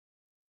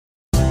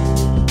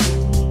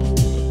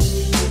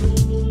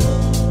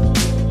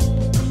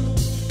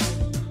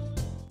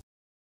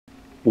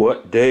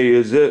What day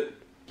is it?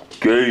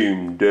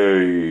 Game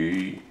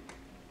day.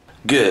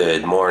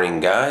 Good morning,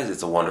 guys.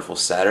 It's a wonderful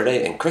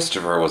Saturday, and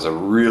Christopher was a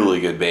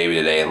really good baby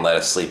today and let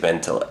us sleep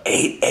until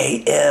 8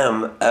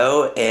 a.m.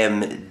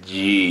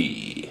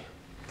 OMG.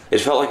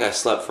 It felt like I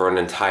slept for an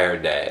entire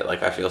day.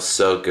 Like, I feel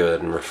so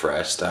good and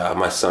refreshed.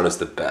 My son is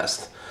the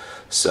best.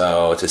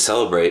 So, to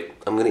celebrate,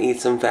 I'm gonna eat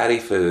some fatty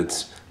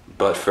foods.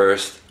 But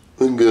first,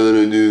 I'm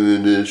gonna do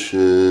the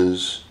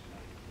dishes.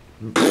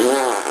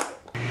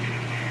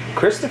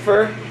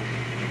 Christopher,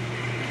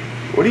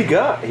 what do you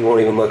got? He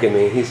won't even look at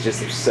me. He's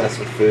just obsessed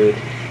with food.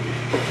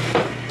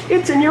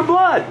 It's in your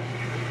blood.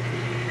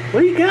 What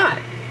do you got?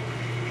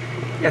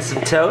 You got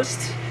some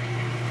toast?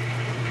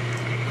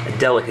 A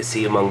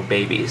delicacy among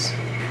babies.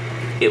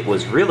 It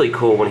was really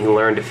cool when he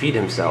learned to feed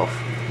himself,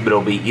 but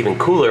it'll be even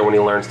cooler when he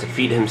learns to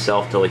feed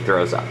himself till he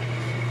throws up.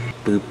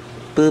 Boop,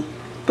 boop,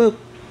 boop,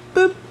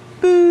 boop,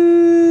 boop.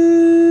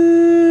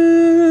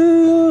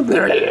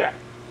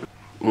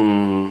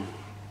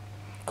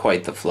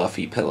 Quite the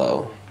fluffy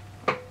pillow.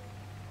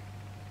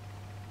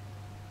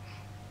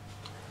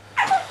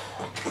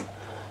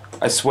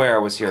 I swear I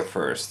was here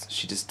first.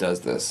 She just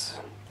does this.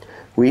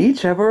 We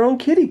each have our own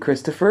kitty,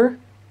 Christopher.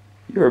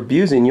 You're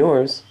abusing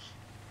yours.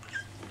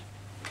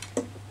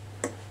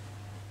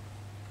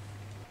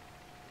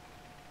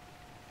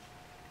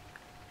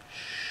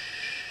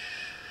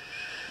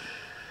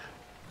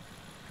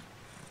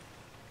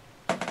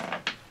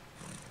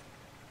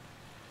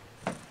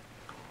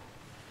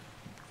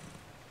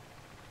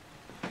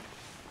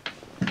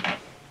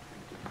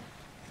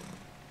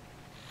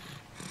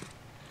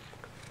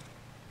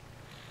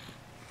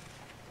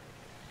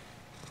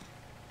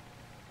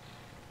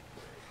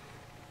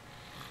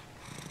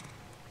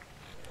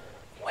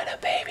 When a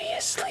baby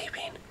is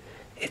sleeping,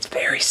 it's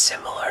very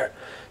similar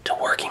to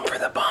working for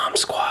the bomb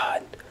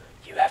squad.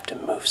 You have to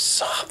move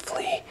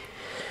softly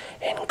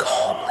and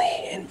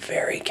calmly and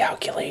very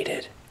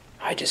calculated.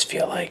 I just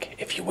feel like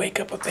if you wake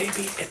up a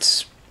baby,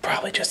 it's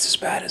probably just as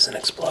bad as an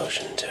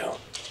explosion too.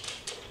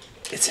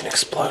 It's an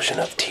explosion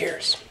of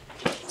tears.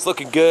 It's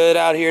looking good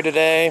out here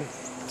today.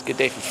 It's a good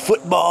day for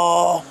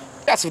football.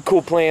 Got some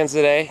cool plans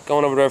today.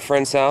 Going over to our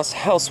friend's house.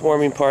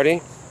 Housewarming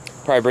party.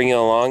 Probably bring you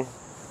along.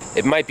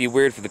 It might be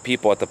weird for the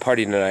people at the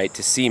party tonight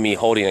to see me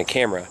holding a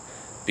camera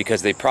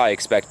because they probably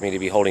expect me to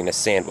be holding a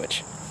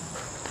sandwich.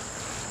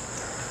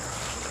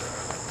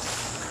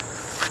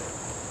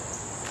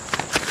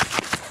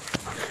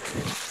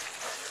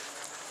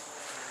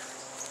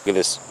 Look at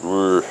this.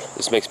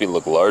 This makes me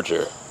look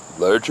larger.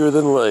 Larger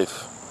than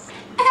life.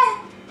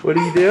 What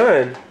are you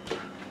doing?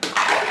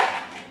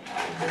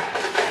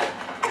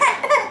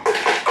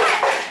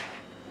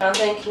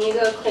 Jonathan, can you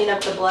go clean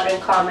up the blood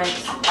and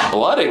comics?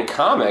 Blood and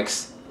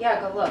comics? Yeah,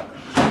 go look.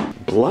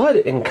 Blood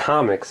and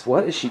comics?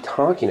 What is she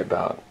talking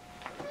about?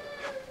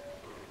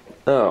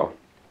 Oh.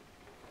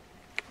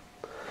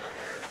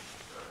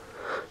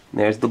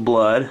 There's the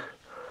blood.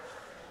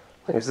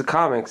 There's the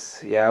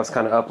comics. Yeah, I was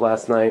kind of up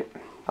last night.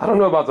 I don't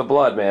know about the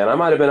blood, man. I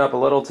might have been up a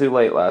little too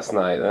late last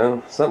night.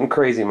 Something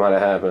crazy might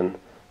have happened.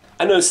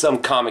 I know some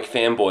comic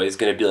fanboy is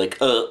going to be like,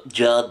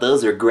 John,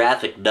 those are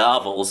graphic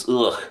novels.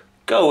 Ugh.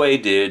 Go away,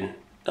 dude.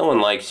 No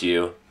one likes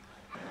you.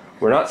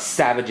 We're not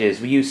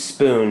savages. We use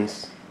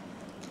spoons.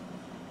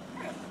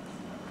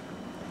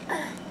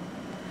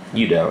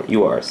 You don't.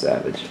 You are a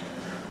savage.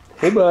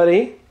 Hey, buddy.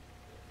 You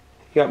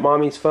got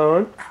mommy's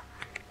phone?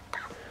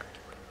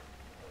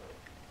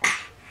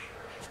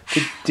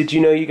 Did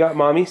you know you got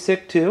mommy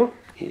sick too?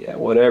 Yeah,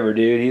 whatever,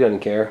 dude. He doesn't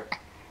care.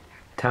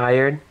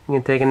 Tired? You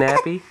gonna take a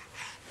nappy?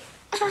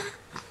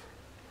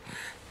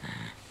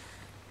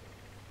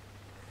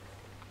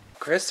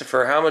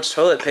 Christopher, how much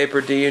toilet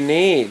paper do you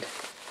need?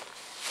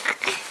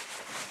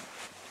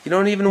 You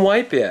don't even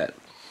wipe yet.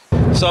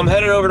 So I'm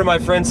headed over to my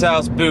friend's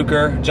house,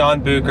 Booker,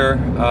 John Booker.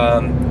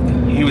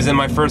 He was in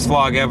my first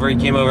vlog ever. He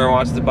came over and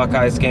watched the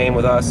Buckeyes game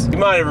with us. You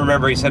might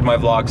remember he said my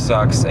vlog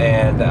sucks,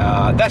 and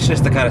that's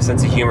just the kind of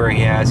sense of humor he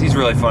has. He's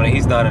really funny.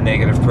 He's not a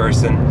negative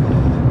person.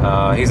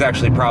 He's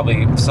actually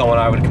probably someone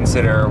I would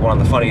consider one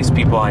of the funniest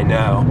people I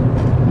know.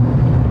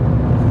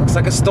 Looks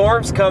like a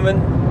storm's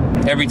coming.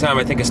 Every time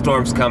I think a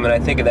storm's coming, I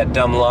think of that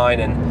dumb line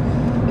in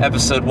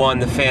episode 1,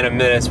 The Phantom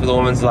Menace, where the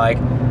woman's like,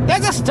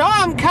 "There's a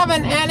storm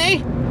coming,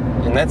 Annie!"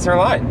 And that's her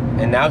line.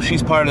 And now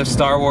she's part of the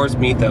Star Wars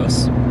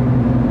mythos.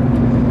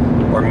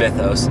 Or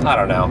mythos, I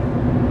don't know.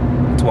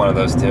 It's one of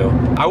those two.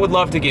 I would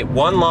love to get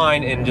one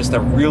line in just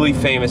a really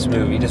famous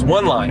movie, just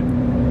one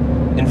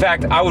line. In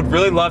fact, I would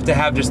really love to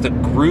have just a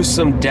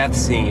gruesome death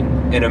scene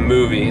in a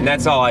movie, and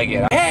that's all I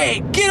get.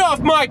 Hey, get off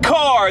my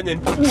car! And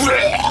then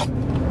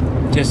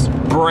just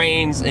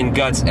brains and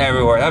guts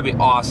everywhere. That'd be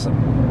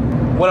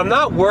awesome. When I'm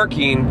not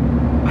working,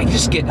 I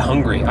just get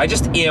hungry. I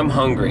just am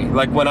hungry.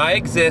 Like, when I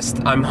exist,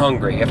 I'm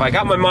hungry. If I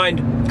got my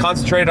mind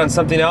concentrated on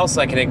something else,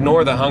 I can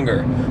ignore the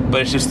hunger.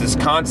 But it's just this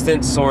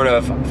constant sort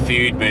of,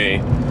 feed me.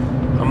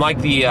 I'm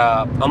like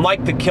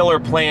the killer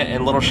plant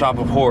in Little Shop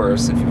of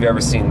Horrors, if you've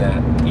ever seen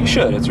that. You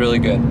should, it's really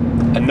good.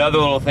 Another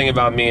little thing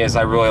about me is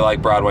I really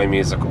like Broadway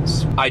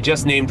musicals. I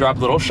just name dropped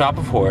Little Shop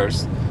of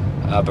Horrors.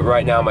 But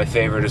right now my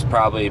favorite is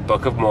probably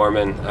Book of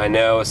Mormon. I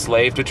know, a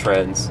slave to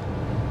trends,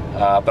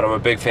 but I'm a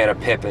big fan of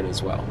Pippin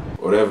as well.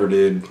 Whatever,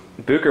 dude.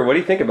 Booker, what do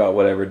you think about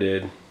Whatever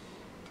Dude?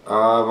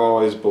 I've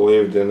always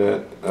believed in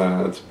it.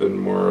 It's been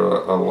more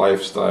a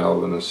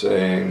lifestyle than a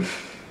saying,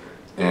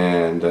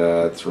 and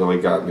it's really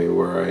got me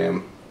where I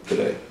am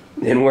today.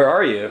 And where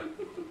are you?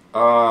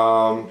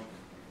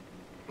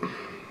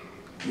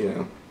 You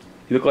know.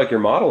 You look like you're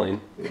modeling.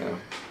 Yeah.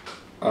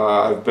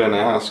 I've been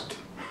asked.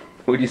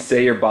 Would you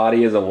say your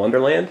body is a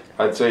wonderland?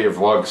 I'd say your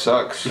vlog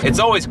sucks. It's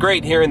always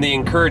great hearing the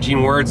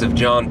encouraging words of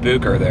John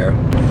Booker there.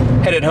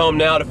 Headed home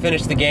now to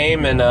finish the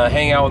game and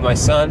hang out with my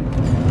son.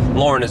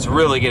 Lauren is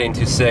really getting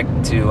too sick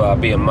to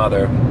be a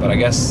mother, but I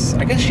guess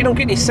you don't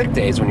get any sick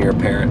days when you're a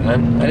parent.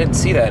 I didn't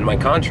see that in my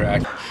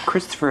contract.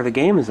 Christopher, the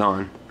game is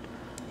on.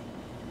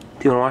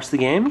 Do you want to watch the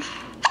game?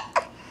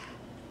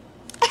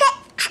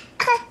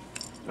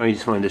 Or you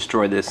just want to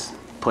destroy this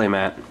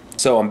playmat?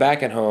 So I'm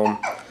back at home,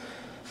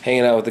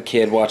 hanging out with the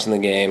kid, watching the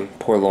game.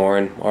 Poor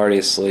Lauren, already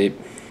asleep.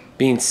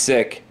 Being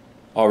sick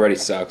already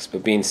sucks,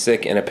 but being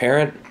sick and a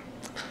parent,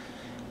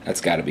 that's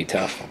gotta be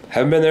tough.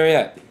 Haven't been there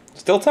yet.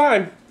 Still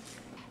time.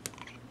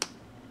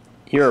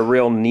 You're a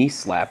real knee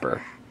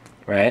slapper,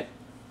 right?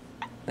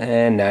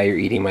 And now you're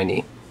eating my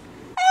knee.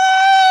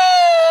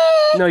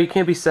 No, you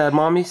can't be sad.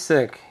 Mommy's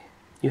sick.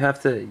 You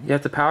have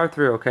to power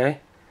through, okay?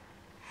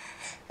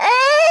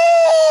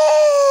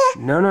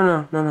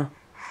 No.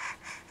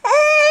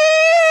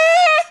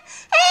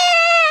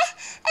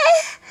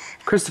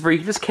 Christopher,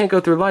 you just can't go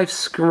through life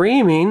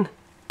screaming.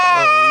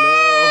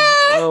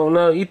 Oh no. Oh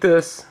no, eat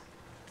this.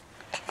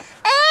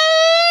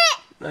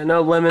 I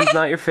know lemon's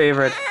not your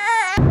favorite.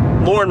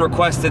 Lauren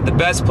requested the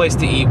best place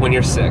to eat when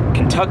you're sick,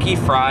 Kentucky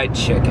Fried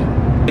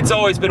Chicken. It's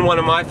always been one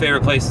of my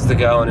favorite places to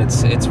go, and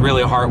it's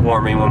really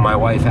heartwarming when my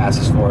wife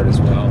asks for it as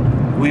well.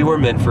 We were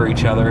meant for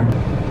each other.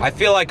 I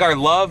feel like our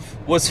love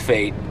was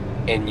fate,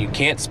 and you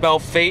can't spell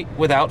fate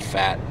without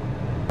fat.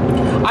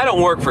 I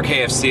don't work for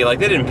KFC, like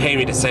they didn't pay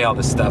me to say all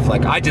this stuff.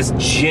 Like I just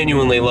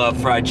genuinely love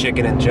fried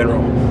chicken in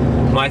general.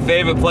 My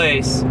favorite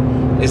place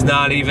is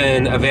not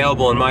even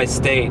available in my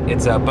state.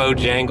 It's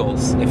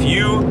Bojangles. If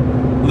you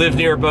live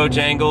near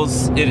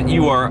Bojangles,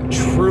 you are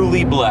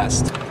truly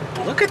blessed.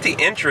 Look at the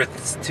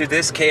entrance to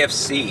this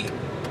KFC.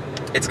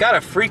 It's got a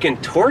freaking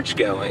torch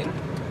going.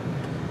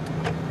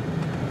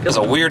 Feels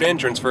a weird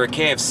entrance for a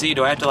KFC.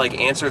 Do I have to like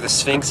answer the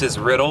Sphinx's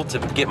riddle to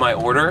get my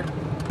order?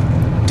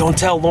 Don't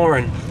tell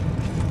Lauren,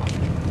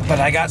 but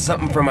I got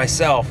something for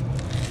myself.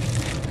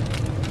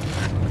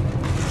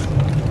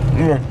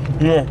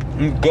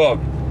 Good.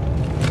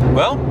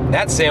 Well,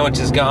 that sandwich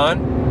is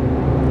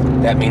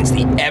gone. That means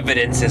the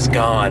evidence is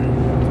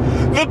gone.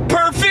 The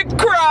perfect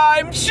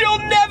crime she'll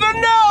never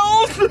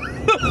know!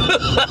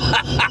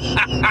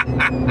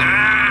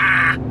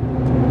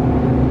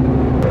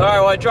 Alright,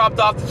 well I dropped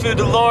off the food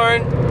to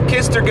Lauren,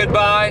 kissed her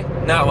goodbye,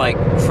 not like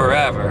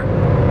forever,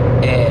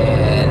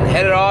 and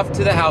headed off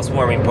to the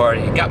housewarming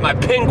party. Got my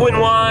penguin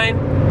wine.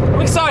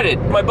 I'm excited.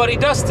 My buddy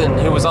Dustin,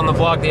 who was on the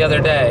vlog the other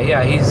day,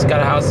 yeah, he's got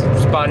a house,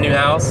 bought a new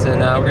house,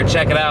 and we're gonna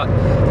check it out.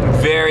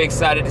 I'm very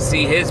excited to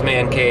see his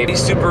man cave.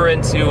 He's super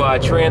into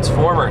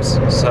Transformers,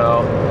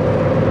 so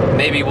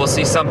maybe we'll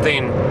see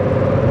something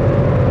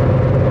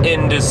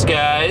in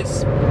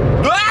disguise.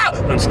 Ah!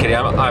 I'm just kidding,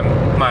 my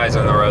eyes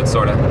are on the road,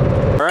 sorta.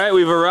 All right,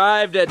 we've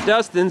arrived at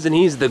Dustin's and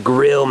he's the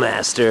grill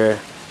master.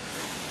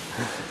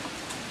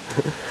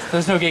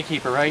 There's no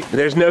gatekeeper, right?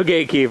 There's no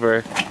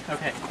gatekeeper.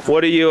 Okay.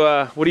 What are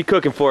you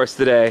cooking for us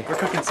today? We're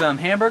cooking some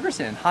hamburgers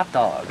and hot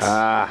dogs.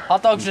 Ah.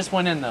 Hot dogs just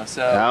went in though,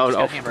 so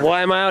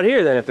why am I out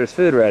here then if there's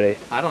food ready?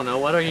 I don't know.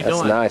 What are you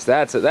doing? That's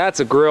nice. That's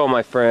a grill,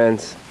 my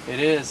friends. It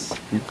is.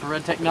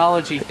 Infrared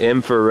technology.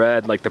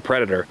 Infrared, like the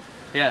Predator.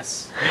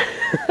 Yes.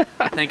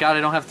 Thank God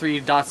I don't have 3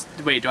 dots.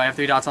 Wait, do I have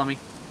 3 dots on me?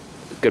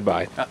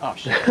 Goodbye. Oh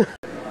shit.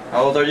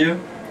 How old are you?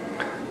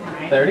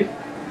 30.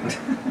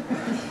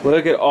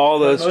 Look at all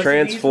those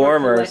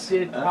Transformers.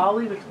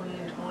 Probably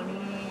between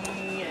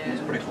 20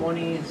 and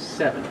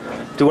 27.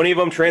 Do any of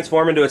them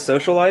transform into a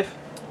social life?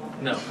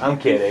 No. I'm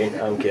kidding.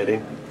 I'm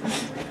kidding.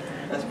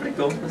 That's pretty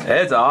cool.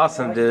 It's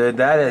awesome, dude.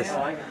 That is.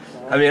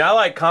 I mean, I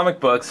like comic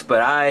books,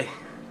 but I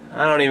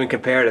don't even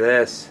compare to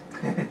this.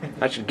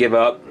 I should give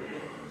up.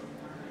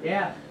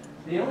 Yeah.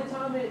 The only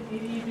time it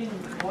even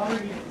water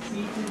even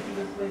seeped into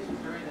this place was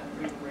during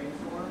that big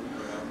rainstorm,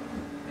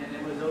 and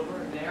it was over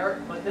there.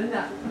 But then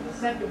the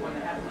second one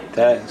that happened like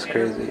that is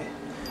crazy.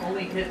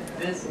 Only hit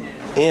this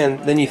end. And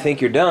then you think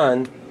you're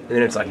done, and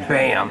then it's like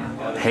bam,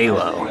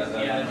 Halo,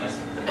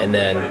 and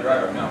then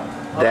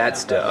that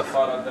stuff,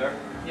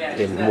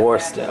 and more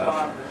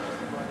stuff.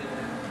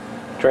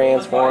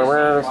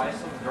 Transformers.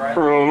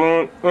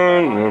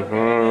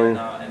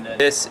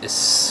 This is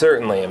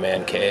certainly a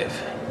man cave.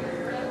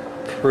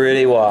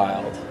 Pretty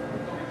wild.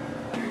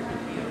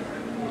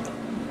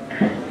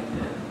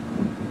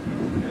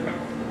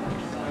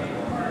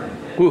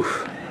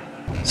 Woof.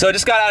 So I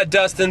just got out of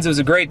Dustin's. It was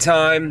a great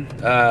time.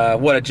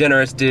 What a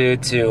generous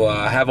dude to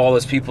have all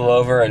those people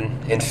over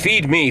and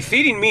feed me.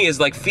 Feeding me is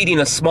like feeding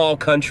a small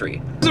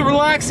country. It was a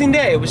relaxing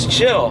day. It was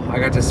chill. I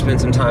got to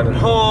spend some time at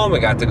home. I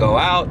got to go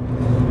out.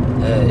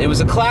 It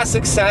was a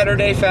classic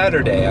Saturday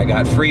Fatterday. I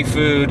got free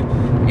food,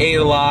 ate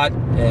a lot,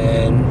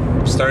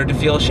 and started to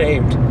feel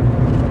ashamed.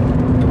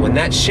 When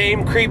that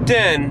shame creeped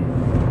in,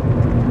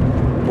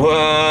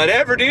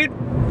 whatever, dude.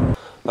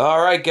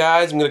 All right,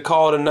 guys, I'm gonna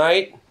call it a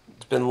night.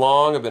 It's been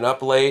long, I've been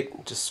up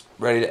late, just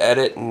ready to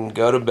edit and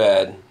go to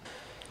bed.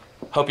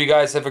 Hope you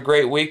guys have a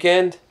great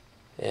weekend,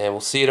 and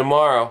we'll see you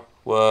tomorrow.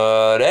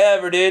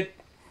 Whatever, dude.